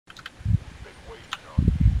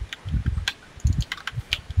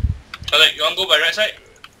Alright, you wanna go by right side?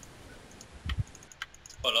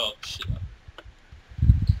 Oh shit.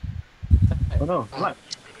 Oh no, what?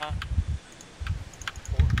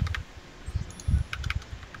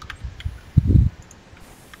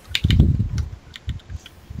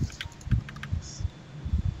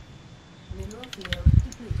 Mineral field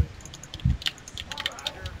depleted.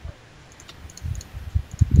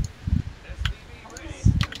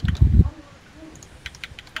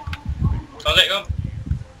 Alright, come.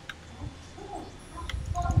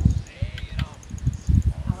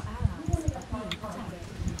 Our allies are being attacked.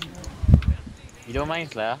 You don't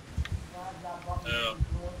mind lah. Yeah.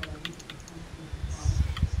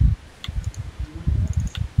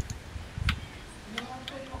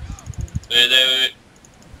 Wait.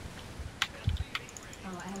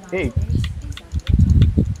 Our allies' Hey. base is under attack.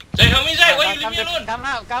 Zach, help me, Zach! Why you leave me alone? Come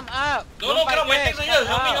up. No, come on, my tanks are here.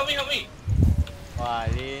 Help me. Wah,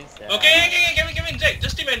 Lins. Okay, come in, Zach.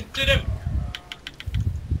 Just team and clear them.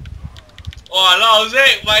 Oh, no,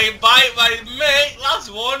 Zach, my mate, last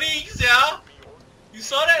warning, yeah. You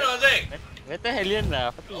saw that, no, Zach? Better Hellion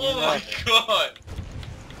lah. Oh my god.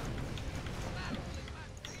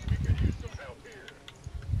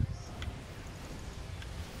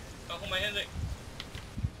 Can't hold my hand, Zach.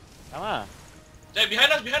 Come on. Zach,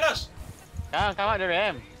 behind us. Come out the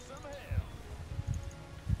ram.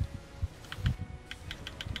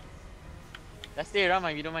 Let's stay around,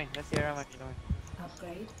 if you don't mind.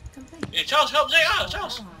 Upgrade complete. Hey, Charles, help Zach,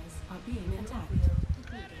 Charles. Allies are being attacked.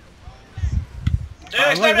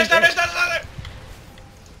 Zach, start.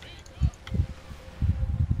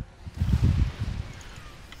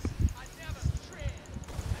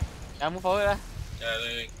 Move forward lah.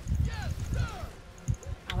 Yeah,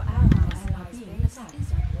 Our allies are being attacked.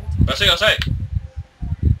 Rushing outside.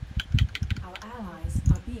 Our allies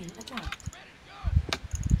are being attacked.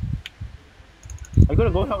 Are you gonna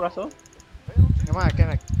go help Russell? Come on, I can.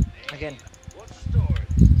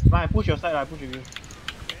 Man, I push your side, I push with you.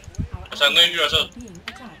 Our So I'm going to do allies Russell. are being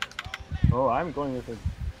attacked. Oh, I'm going with him.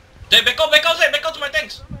 Zach, back out, Zach, back out to my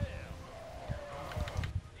tanks.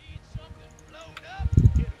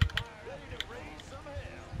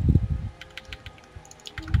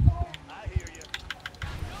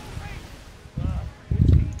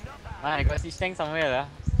 I got this tank somewhere lah.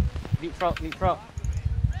 Leapfrog. Leapfrog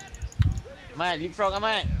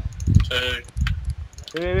Ahmad.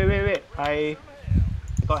 Wait. I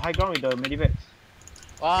got high ground with the medivacs.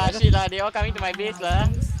 Wah, shit lah. They all coming to my base lah. Our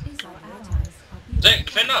allies are being Zach,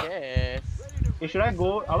 defend lah. Yes. Hey, should I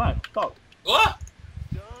go? Ahmad, stop. Go lah.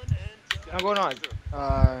 No, go not.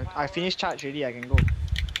 I finished charge already. I can go.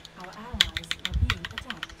 Our allies are being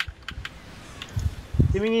attacked.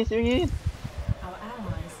 Steaming in. Our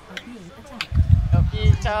allies are being attacked. Help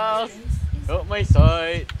me, Charles. Help my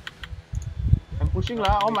side. I'm pushing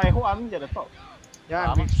lah. All my whole army at the top.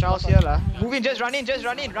 Yeah, I'm with Charles here lah. Move in, just run in. Are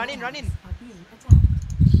being attacked.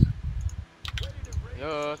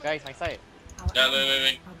 Yo, guys, my side. Our Yeah, allies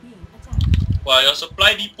wait. are being attacked. Wow, your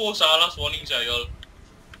supply depots are last warnings, y'all.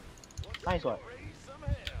 Nice one.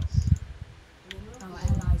 Our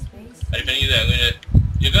allies' base I defending you there.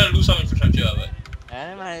 You're gonna lose some infrastructure, but.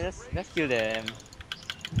 Never mind, let's kill them.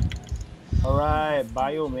 Alright,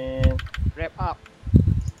 bio man. Wrap up.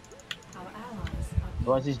 Our allies are being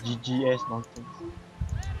What's this GGS nonsense?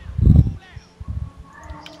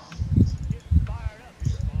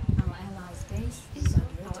 Our allies' base is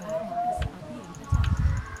under attack. Our allies are being attacked.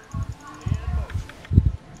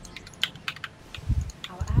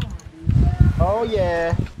 Our allies. Oh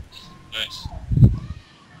yeah. Nice.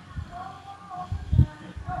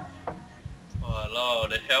 Oh,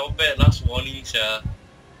 Lord, the hellbat last warnings, yeah.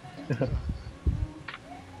 I've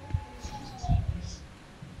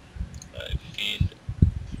gained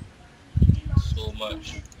so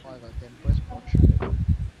much. Oh, I got tempers portrait.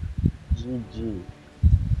 GG.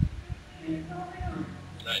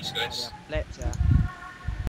 Nice, guys. Let's